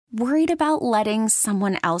Worried about letting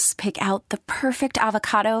someone else pick out the perfect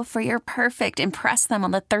avocado for your perfect impress them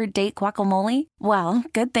on the third date guacamole? Well,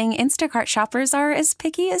 good thing Instacart shoppers are as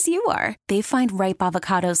picky as you are. They find ripe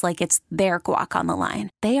avocados like it's their guac on the line.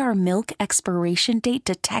 They are milk expiration date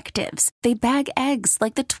detectives. They bag eggs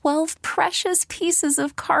like the 12 precious pieces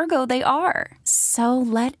of cargo they are. So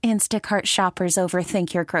let Instacart shoppers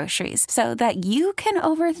overthink your groceries so that you can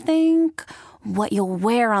overthink what you'll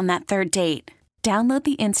wear on that third date. Download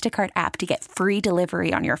the Instacart app to get free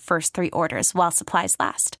delivery on your first 3 orders while supplies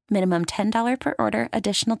last. Minimum $10 per order.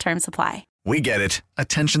 Additional terms apply. We get it.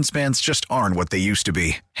 Attention spans just aren't what they used to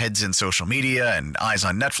be. Heads in social media and eyes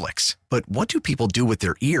on Netflix. But what do people do with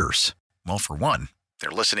their ears? Well, for one, they're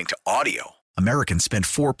listening to audio. Americans spend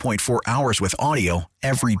 4.4 hours with audio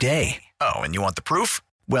every day. Oh, and you want the proof?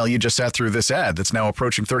 Well, you just sat through this ad that's now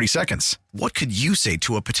approaching 30 seconds. What could you say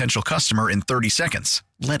to a potential customer in 30 seconds?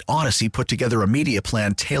 Let Odyssey put together a media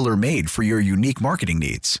plan tailor-made for your unique marketing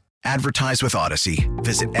needs. Advertise with Odyssey.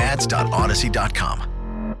 Visit ads.odyssey.com.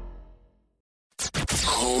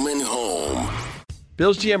 Home and Home.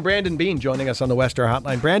 Bills GM Brandon Bean joining us on the West Star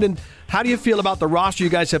Hotline. Brandon, how do you feel about the roster you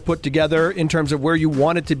guys have put together in terms of where you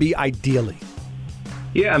want it to be ideally?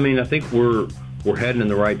 Yeah, I mean, I think we're heading in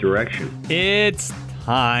the right direction. It's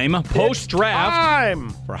time,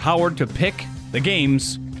 post-draft, for Howard to pick the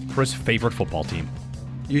games for his favorite football team.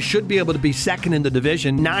 You should be able to be second in the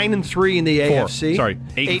division, 9-3 in the AFC. Sorry,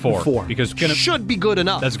 8-4. Because should be good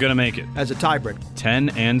enough. That's going to make it. As a tiebreaker.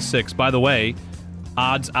 10-6. By the way,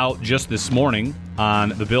 odds out just this morning on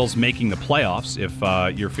the Bills making the playoffs,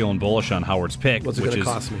 if you're feeling bullish on Howard's pick. What's it going to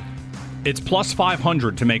cost me? It's plus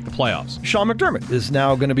 500 to make the playoffs. Sean McDermott is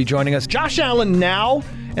now going to be joining us. Josh Allen now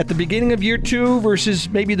at the beginning of year 2 versus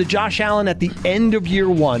maybe the Josh Allen at the end of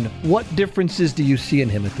year 1. What differences do you see in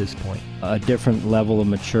him at this point? A different level of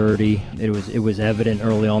maturity. It was evident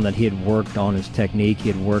early on that he had worked on his technique. He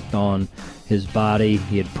had worked on his body.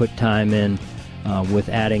 He had put time in with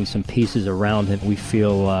adding some pieces around him. We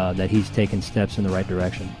feel that he's taken steps in the right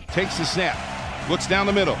direction. Takes the snap. Looks down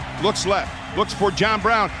the middle. Looks left. Looks for John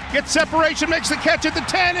Brown. Gets separation. Makes the catch at the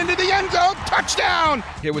 10. Into the end zone. Touchdown.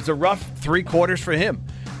 It was a rough 3 quarters for him.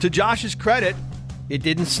 To Josh's credit, it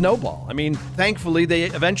didn't snowball. I mean, thankfully, they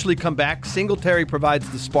eventually come back. Singletary provides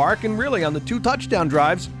the spark. And really, on the 2 touchdown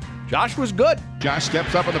drives, Josh was good. Josh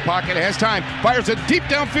steps up in the pocket, has time, fires a deep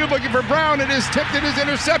downfield looking for Brown. It is tipped, it is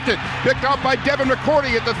intercepted. Picked off by Devin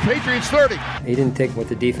McCourty at the Patriots 30. He didn't take what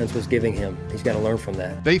the defense was giving him. He's got to learn from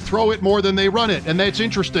that. They throw it more than they run it, and that's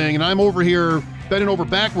interesting, and I'm over here bending over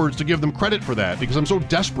backwards to give them credit for that because I'm so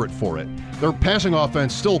desperate for it. Their passing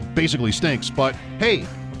offense still basically stinks, but hey,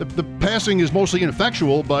 the passing is mostly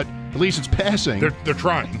ineffectual, but at least it's passing. They're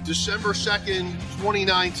trying. December 2nd,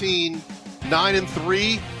 2019,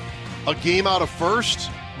 9-3. A game out of first,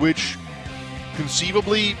 which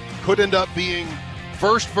conceivably could end up being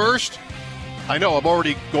first. I know, I'm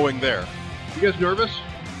already going there. You guys nervous?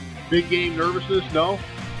 Big game nervousness? No?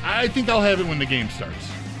 I think they'll have it when the game starts.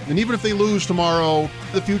 And even if they lose tomorrow,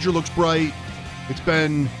 the future looks bright. It's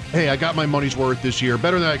been, hey, I got my money's worth this year.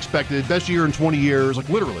 Better than I expected. Best year in 20 years, like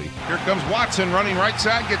literally. Here comes Watson running right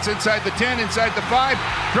side, gets inside the 10, inside the 5,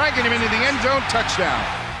 dragging him into the end zone, touchdown.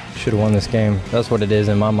 Should have won this game. That's what it is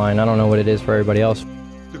in my mind. I don't know what it is for everybody else.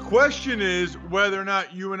 The question is whether or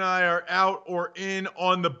not you and I are out or in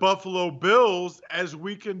on the Buffalo Bills as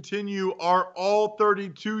we continue our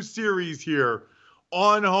All-32 series here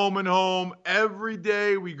on Home and Home. Every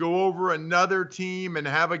day we go over another team and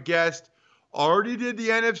have a guest. Already did the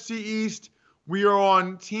NFC East. We are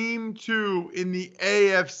on Team 2 in the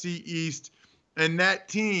AFC East, and that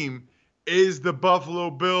team is the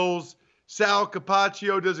Buffalo Bills. Sal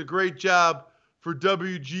Capaccio does a great job for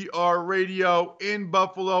WGR Radio in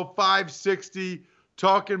Buffalo, 560,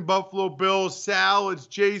 talking Buffalo Bills. Sal, it's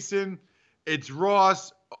Jason, it's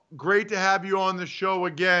Ross. Great to have you on the show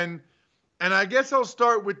again. And I guess I'll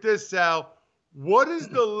start with this, Sal. What is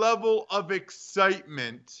the level of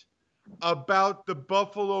excitement about the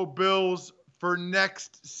Buffalo Bills for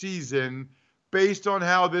next season based on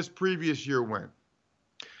how this previous year went?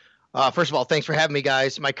 First of all, thanks for having me,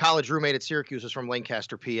 guys. My college roommate at Syracuse is from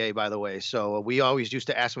Lancaster, PA, by the way. So we always used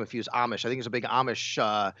to ask him if he was Amish. I think it's a big Amish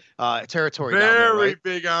territory down there, right?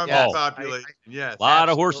 Very big Amish population. Yes. A lot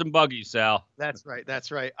of horse and buggies, Sal. That's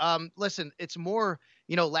right. Listen, it's more,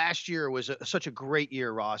 last year was such a great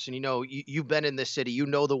year, Ross. And, you've been in this city. You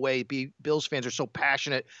know the way Bills fans are so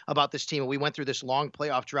passionate about this team. And we went through this long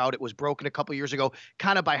playoff drought. It was broken a couple years ago,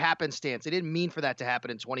 kind of by happenstance. They didn't mean for that to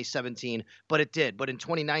happen in 2017, but it did. But in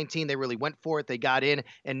 2019, they really went for it. They got in.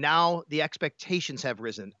 And now the expectations have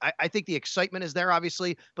risen. I think the excitement is there,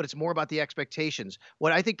 obviously, but it's more about the expectations.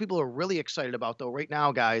 What I think people are really excited about, though, right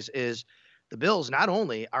now, guys, is the Bills not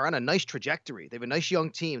only are on a nice trajectory, they have a nice young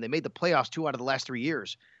team. They made the playoffs 2 out of the last 3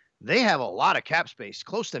 years. They have a lot of cap space,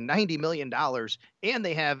 close to $90 million, and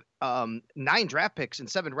they have 9 draft picks in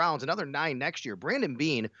 7 rounds, another 9 next year. Brandon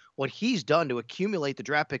Beane, what he's done to accumulate the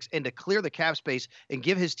draft picks and to clear the cap space and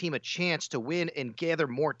give his team a chance to win and gather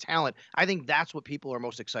more talent, I think that's what people are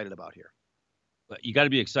most excited about here. You got to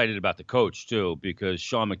be excited about the coach, too, because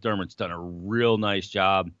Sean McDermott's done a real nice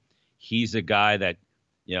job. He's a guy that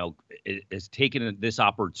has taken this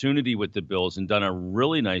opportunity with the Bills and done a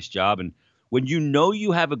really nice job. And when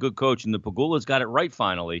you have a good coach, and the Pegula's got it right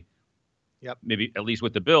finally, maybe at least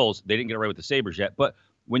with the Bills, they didn't get it right with the Sabres yet. But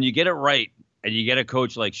when you get it right and you get a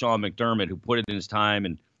coach like Sean McDermott who put it in his time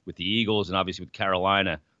and with the Eagles and obviously with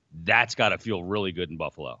Carolina, that's got to feel really good in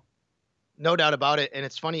Buffalo. No doubt about it. And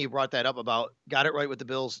it's funny you brought that up about got it right with the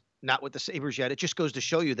Bills, not with the Sabres yet. It just goes to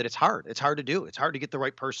show you that it's hard. It's hard to do. It's hard to get the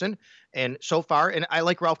right person. And so far, and I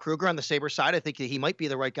like Ralph Kruger on the Sabres side. I think he might be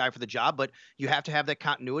the right guy for the job, but you have to have that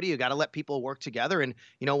continuity. You got to let people work together. And,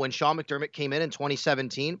 when Sean McDermott came in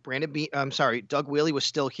 2017, Doug Wheely was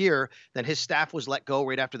still here. Then his staff was let go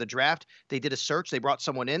right after the draft. They did a search. They brought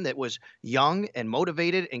someone in that was young and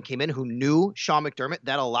motivated and came in who knew Sean McDermott.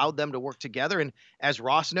 That allowed them to work together. And as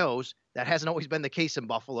Ross knows, that hasn't always been the case in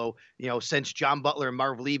Buffalo, since John Butler and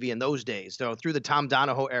Marv Levy in those days, through the Tom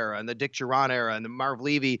Donahoe era and the Dick Duran era and the Marv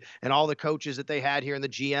Levy and all the coaches that they had here and the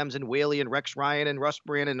GMs and Whaley and Rex Ryan and Russ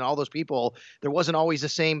Brandon and all those people. There wasn't always the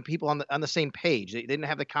same people on the same page. They didn't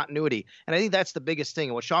have the continuity. And I think that's the biggest thing.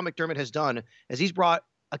 And what Sean McDermott has done is he's brought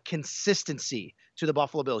a consistency to the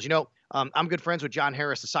Buffalo Bills. I'm good friends with John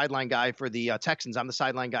Harris, the sideline guy for the Texans. I'm the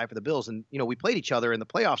sideline guy for the Bills. And, we played each other in the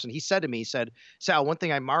playoffs. And he said to me, Sal, one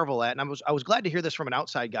thing I marvel at, and I was glad to hear this from an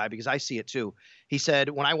outside guy because I see it too. He said,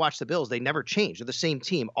 when I watch the Bills, they never change. They're the same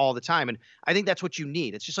team all the time. And I think that's what you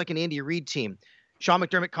need. It's just like an Andy Reid team. Sean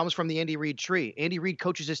McDermott comes from the Andy Reid tree. Andy Reid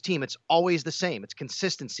coaches his team. It's always the same. It's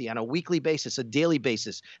consistency on a weekly basis, a daily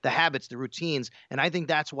basis, the habits, the routines. And I think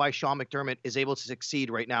that's why Sean McDermott is able to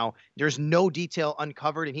succeed right now. There's no detail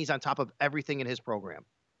uncovered, and he's on top of everything in his program.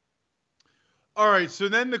 All right, so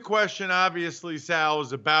then the question, obviously, Sal,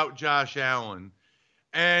 is about Josh Allen.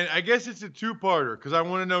 And I guess it's a two-parter because I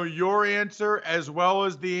want to know your answer as well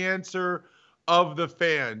as the answer of the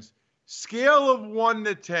fans. Scale of 1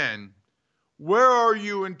 to 10. Where are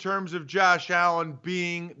you in terms of Josh Allen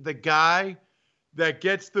being the guy that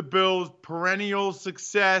gets the Bills perennial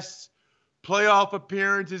success, playoff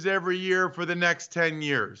appearances every year for the next 10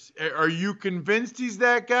 years? Are you convinced he's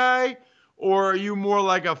that guy, or are you more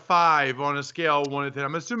like a 5 on a scale of 1 to 10?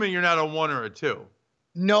 I'm assuming you're not a 1 or a 2.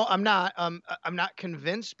 No, I'm not. I'm not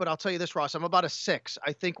convinced, but I'll tell you this, Ross. I'm about a 6.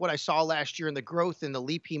 I think what I saw last year and the growth and the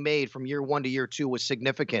leap he made from year 1 to year 2 was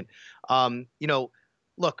significant.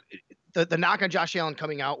 Look, the knock on Josh Allen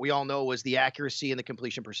coming out, we all know, was the accuracy and the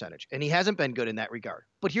completion percentage. And he hasn't been good in that regard.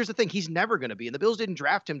 But here's the thing. He's never going to be. And the Bills didn't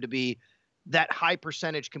draft him to be that high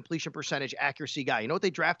percentage, completion percentage, accuracy guy. You know what they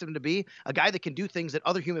drafted him to be? A guy that can do things that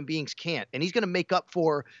other human beings can't. And he's going to make up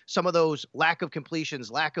for some of those lack of completions,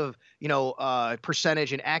 lack of,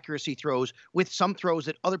 percentage and accuracy throws with some throws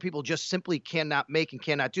that other people just simply cannot make and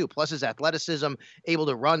cannot do. Plus his athleticism, able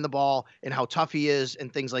to run the ball and how tough he is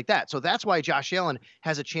and things like that. So that's why Josh Allen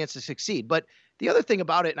has a chance to succeed. But the other thing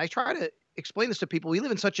about it, and I try to explain this to people, we live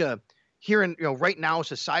in such a here in right now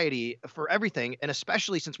society for everything, and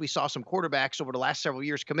especially since we saw some quarterbacks over the last several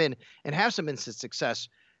years come in and have some instant success.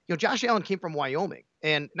 Josh Allen came from Wyoming,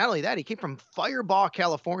 and not only that, he came from Fireball,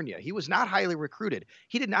 California. He was not highly recruited.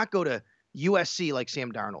 He did not go to USC like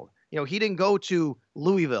Sam Darnold. He didn't go to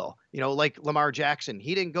Louisville, like Lamar Jackson.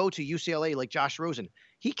 He didn't go to UCLA like Josh Rosen.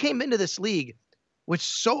 He came into this league with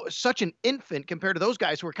such an infant compared to those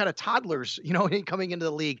guys who were kind of toddlers, coming into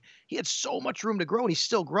the league. He had so much room to grow, and he's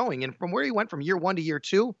still growing. And from where he went from year 1 to year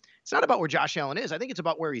 2, it's not about where Josh Allen is. I think it's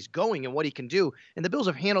about where he's going and what he can do. And the Bills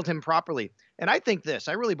have handled him properly. And I think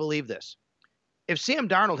I really believe this. If Sam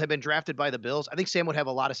Darnold had been drafted by the Bills, I think Sam would have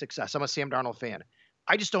a lot of success. I'm a Sam Darnold fan.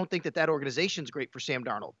 I just don't think that organization is great for Sam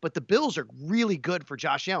Darnold. But the Bills are really good for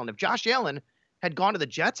Josh Allen. If Josh Allen had gone to the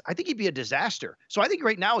Jets, I think he'd be a disaster. So I think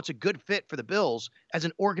right now it's a good fit for the Bills as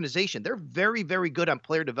an organization. They're very, very good on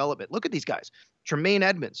player development. Look at these guys. Tremaine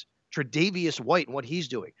Edmonds, Tre'Davious White and what he's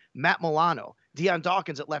doing, Matt Milano, Deion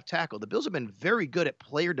Dawkins at left tackle. The Bills have been very good at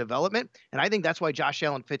player development, and I think that's why Josh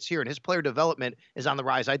Allen fits here, and his player development is on the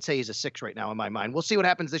rise. I'd say he's a 6 right now in my mind. We'll see what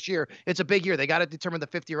happens this year. It's a big year. They got to determine the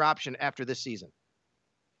 5th-year option after this season.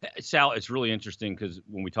 Sal, it's really interesting because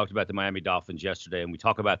when we talked about the Miami Dolphins yesterday and we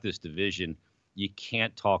talk about this division, you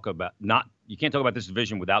can't talk about this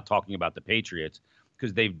division without talking about the Patriots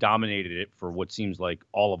because they've dominated it for what seems like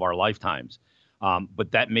all of our lifetimes.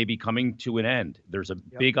 But that may be coming to an end. There's a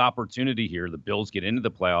big opportunity here. The Bills get into the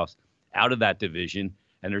playoffs out of that division,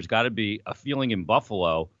 and there's got to be a feeling in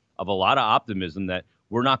Buffalo of a lot of optimism that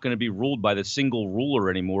we're not going to be ruled by the single ruler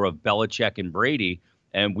anymore of Belichick and Brady.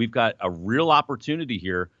 And we've got a real opportunity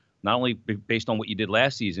here, not only based on what you did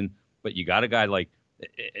last season, but you got a guy like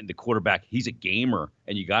the quarterback. He's a gamer,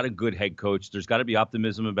 and you got a good head coach. There's got to be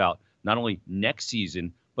optimism about not only next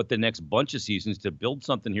season, but the next bunch of seasons to build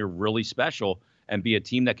something here really special and be a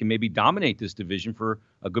team that can maybe dominate this division for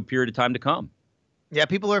a good period of time to come. Yeah,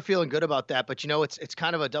 people are feeling good about that, but it's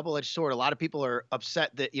kind of a double-edged sword. A lot of people are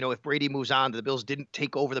upset that, if Brady moves on, the Bills didn't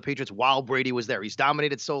take over the Patriots while Brady was there. He's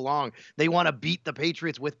dominated so long. They want to beat the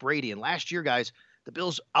Patriots with Brady. And last year, guys, the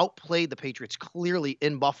Bills outplayed the Patriots clearly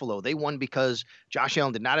in Buffalo. They won because Josh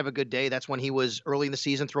Allen did not have a good day. That's when he was early in the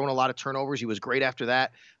season throwing a lot of turnovers. He was great after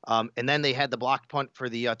that. And then they had the blocked punt for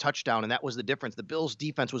the touchdown, and that was the difference. The Bills'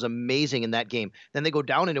 defense was amazing in that game. Then they go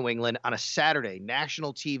down in New England on a Saturday,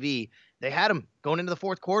 national TV. They had them going into the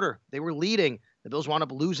fourth quarter. They were leading. The Bills wound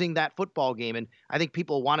up losing that football game, and I think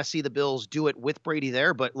people want to see the Bills do it with Brady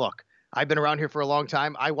there. But look, I've been around here for a long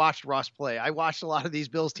time. I watched Ross play. I watched a lot of these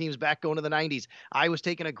Bills teams back going to the 90s. I was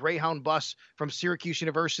taking a Greyhound bus from Syracuse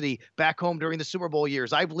University back home during the Super Bowl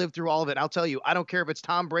years. I've lived through all of it. I'll tell you, I don't care if it's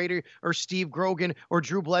Tom Brady or Steve Grogan or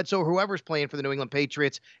Drew Bledsoe or whoever's playing for the New England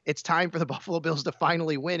Patriots. It's time for the Buffalo Bills to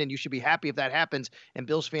finally win, and you should be happy if that happens, and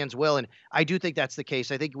Bills fans will. And I do think that's the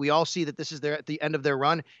case. I think we all see that this is at the end of their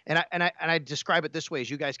run, and I describe it this way, as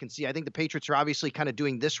you guys can see. I think the Patriots are obviously kind of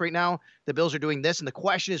doing this right now. The Bills are doing this, and the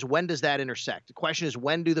question is, when does that intersect? The question is,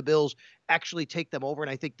 when do the Bills actually take them over? And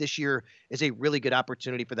I think this year is a really good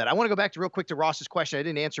opportunity for that. I want to go back real quick to Ross's question. I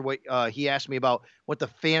didn't answer what he asked me about what the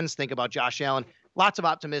fans think about Josh Allen. Lots of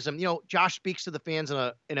optimism. Josh speaks to the fans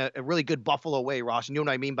in a really good Buffalo way, Ross. And you know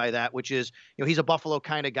what I mean by that, which is, he's a Buffalo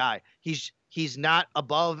kind of guy. He's not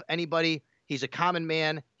above anybody. He's a common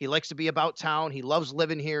man. He likes to be about town. He loves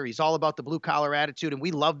living here. He's all about the blue-collar attitude, and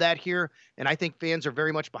we love that here. And I think fans are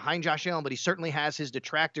very much behind Josh Allen, but he certainly has his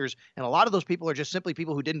detractors, and a lot of those people are just simply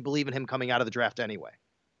people who didn't believe in him coming out of the draft anyway.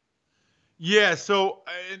 Yeah, so,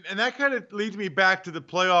 and that kind of leads me back to the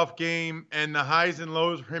playoff game and the highs and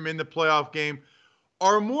lows for him in the playoff game.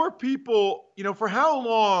 Are more people, for how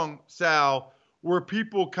long, Sal, were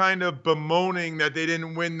people kind of bemoaning that they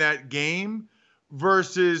didn't win that game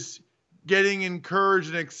versus getting encouraged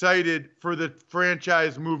and excited for the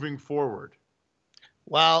franchise moving forward?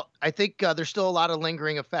 Well, I think there's still a lot of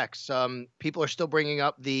lingering effects. People are still bringing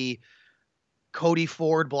up the Cody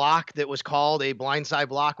Ford block that was called a blindside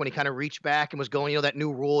block when he kind of reached back and was going, that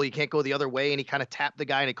new rule, you can't go the other way, and he kind of tapped the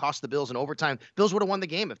guy and it cost the Bills in overtime. Bills would have won the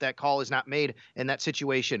game if that call is not made in that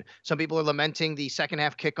situation. Some people are lamenting the second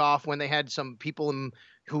half kickoff when they had some people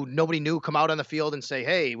who nobody knew come out on the field and say,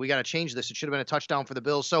 hey, we got to change this. It should have been a touchdown for the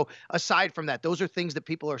Bills. So aside from that, those are things that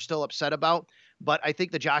people are still upset about. But I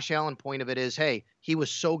think the Josh Allen point of it is, hey, he was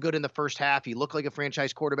so good in the first half. He looked like a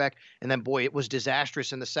franchise quarterback. And then, boy, it was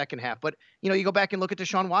disastrous in the second half. But, you go back and look at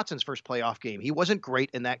Deshaun Watson's first playoff game. He wasn't great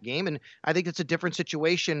in that game. And I think it's a different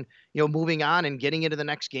situation, moving on and getting into the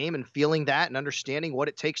next game and feeling that and understanding what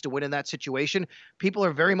it takes to win in that situation. People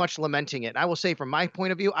are very much lamenting it. And I will say, from my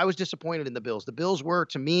point of view, I was disappointed in the Bills. The Bills were,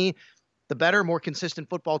 to me, the better, more consistent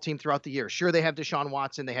football team throughout the year. Sure, they have Deshaun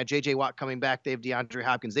Watson. They had J.J. Watt coming back. They have DeAndre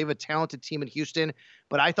Hopkins. They have a talented team in Houston.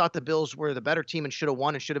 But I thought the Bills were the better team and should have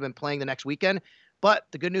won and should have been playing the next weekend. But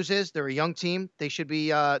the good news is they're a young team. They should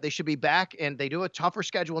be back, and they do a tougher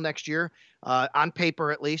schedule next year, on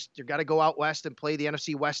paper at least. They've got to go out west and play the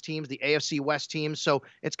NFC West teams, the AFC West teams. So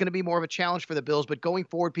it's going to be more of a challenge for the Bills. But going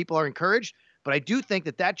forward, people are encouraged. But I do think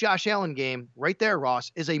that Josh Allen game right there,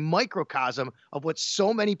 Ross, is a microcosm of what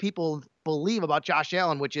so many people believe about Josh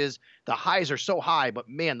Allen, which is the highs are so high, but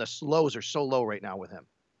man, the lows are so low right now with him.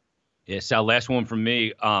 Yeah, Sal, last one from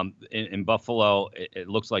me. In Buffalo, it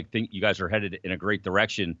looks like you guys are headed in a great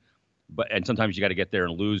direction, and sometimes you got to get there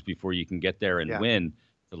and lose before you can get there and win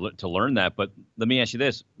to learn that. But let me ask you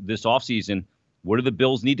this offseason, what do the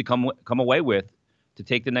Bills need to come away with to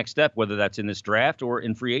take the next step, whether that's in this draft or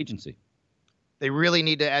in free agency? They really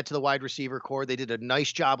need to add to the wide receiver core. They did a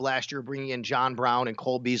nice job last year bringing in John Brown and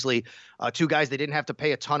Cole Beasley, two guys they didn't have to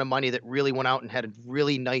pay a ton of money that really went out and had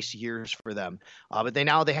really nice years for them. But they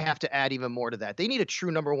have to add even more to that. They need a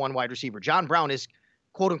true number one wide receiver. John Brown is,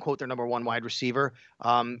 quote unquote, their number one wide receiver.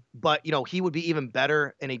 But, he would be even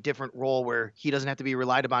better in a different role where he doesn't have to be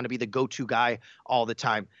relied upon to be the go-to guy all the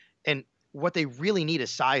time. And what they really need is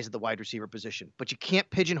size at the wide receiver position, but you can't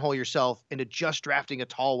pigeonhole yourself into just drafting a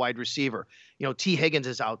tall wide receiver. T. Higgins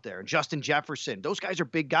is out there and Justin Jefferson. Those guys are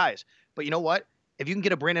big guys, but you know what? If you can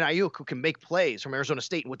get a Brandon Ayuk who can make plays from Arizona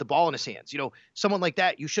State with the ball in his hands, someone like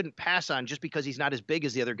that, you shouldn't pass on just because he's not as big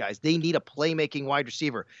as the other guys. They need a playmaking wide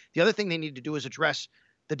receiver. The other thing they need to do is address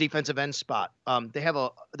the defensive end spot. They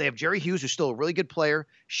have Jerry Hughes, who's still a really good player.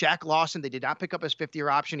 Shaq Lawson, they did not pick up his fifth-year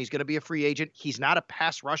option. He's going to be a free agent. He's not a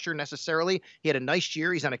pass rusher necessarily. He had a nice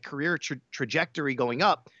year. He's on a career trajectory going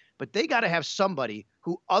up. But they got to have somebody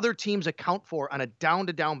who other teams account for on a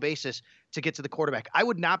down-to-down basis to get to the quarterback. I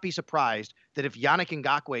would not be surprised that if Yannick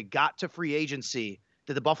Ngakoue got to free agency,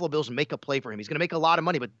 that the Buffalo Bills make a play for him. He's going to make a lot of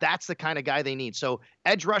money, but that's the kind of guy they need. So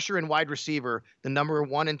edge rusher and wide receiver, the number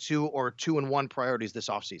 1 and 2 or 2 and 1 priorities this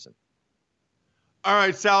offseason. All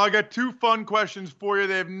right, Sal, I got two fun questions for you.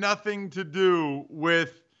 They have nothing to do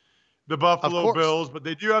with the Buffalo Bills, but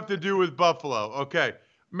they do have to do with Buffalo. Okay,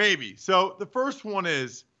 maybe. So the first one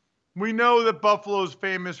is, we know that Buffalo is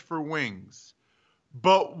famous for wings,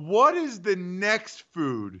 but what is the next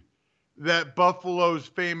food that Buffalo's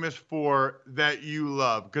famous for that you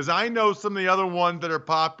love? Because I know some of the other ones that are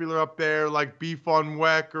popular up there, like beef on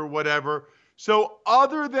weck or whatever. So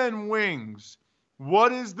other than wings,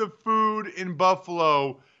 what is the food in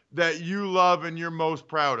Buffalo that you love and you're most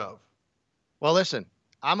proud of? Well, listen,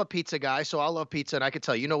 I'm a pizza guy, so I love pizza, and I can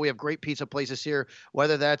tell you, we have great pizza places here,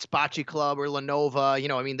 whether that's Bocce Club or La Nova.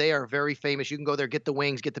 They are very famous. You can go there, get the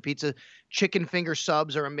wings, get the pizza. Chicken finger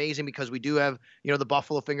subs are amazing because we do have, the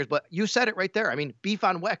buffalo fingers. But you said it right there. Beef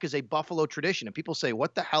on weck is a Buffalo tradition, and people say,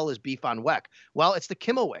 what the hell is beef on weck? Well, it's the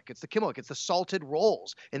Kimmelwick. It's the salted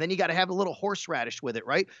rolls, and then you got to have a little horseradish with it,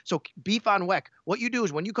 right? So beef on weck, what you do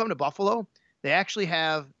is when you come to Buffalo, they actually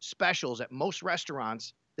have specials at most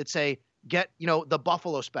restaurants that say, get, the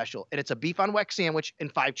Buffalo special, and it's a beef on weck sandwich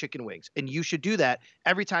and 5 chicken wings. And you should do that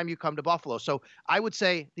every time you come to Buffalo. So I would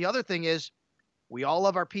say the other thing is we all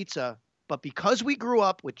love our pizza, but because we grew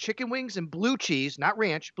up with chicken wings and blue cheese, not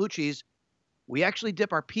ranch, blue cheese, we actually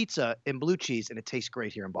dip our pizza in blue cheese, and it tastes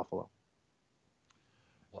great here in Buffalo.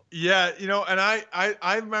 Yeah, and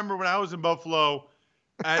I remember when I was in Buffalo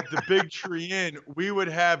at the Big Tree Inn, we would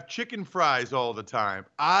have chicken fries all the time.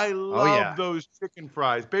 I love those chicken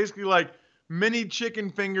fries. Basically like mini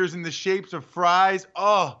chicken fingers in the shapes of fries.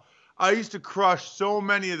 Oh, I used to crush so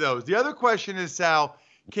many of those. The other question is, Sal,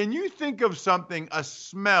 can you think of something, a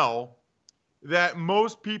smell that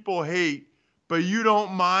most people hate, but you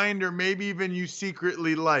don't mind, or maybe even you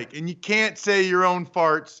secretly like? And you can't say your own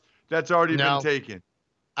farts. That's already been taken.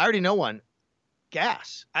 I already know one.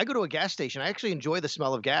 Gas. I go to a gas station. I actually enjoy the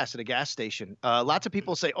smell of gas at a gas station. Lots of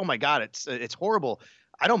people say, oh my God, it's horrible.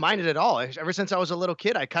 I don't mind it at all. Ever since I was a little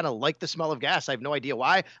kid, I kind of like the smell of gas. I have no idea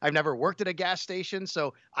why. I've never worked at a gas station,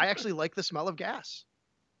 so I actually like the smell of gas.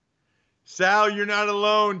 Sal, you're not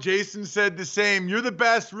alone. Jason said the same. You're the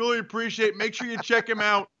best. Really appreciate it. Make sure you check him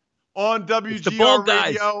out on WGR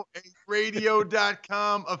Radio, a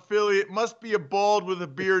radio.com affiliate. Must be a bald with a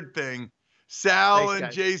beard thing. Sal Thanks, and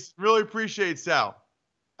guys. Jason, really appreciate Sal.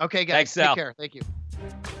 Okay, guys. Thanks, Sal. Take care. Thank you.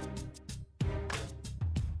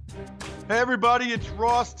 Hey, everybody, it's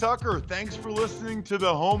Ross Tucker. Thanks for listening to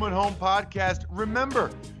the Home and Home podcast.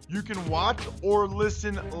 Remember, you can watch or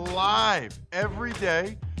listen live every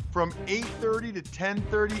day from 8:30 to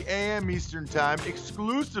 10:30 a.m. Eastern Time,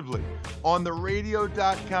 exclusively on the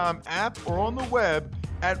radio.com app or on the web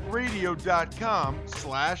at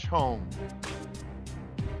radio.com/home.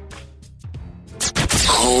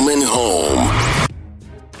 Home and Home.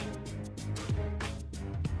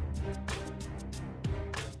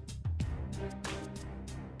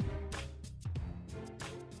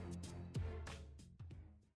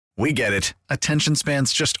 We get it. Attention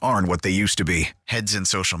spans just aren't what they used to be. Heads in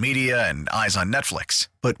social media and eyes on Netflix.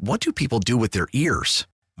 But what do people do with their ears?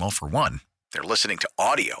 Well, for one, they're listening to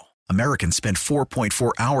audio. Americans spend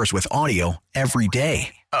 4.4 hours with audio every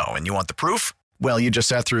day. Oh, and you want the proof? Well, you just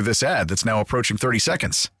sat through this ad that's now approaching 30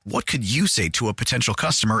 seconds. What could you say to a potential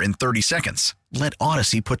customer in 30 seconds? Let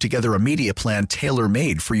Odyssey put together a media plan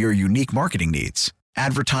tailor-made for your unique marketing needs.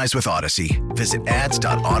 Advertise with Odyssey. Visit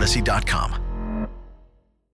ads.odyssey.com.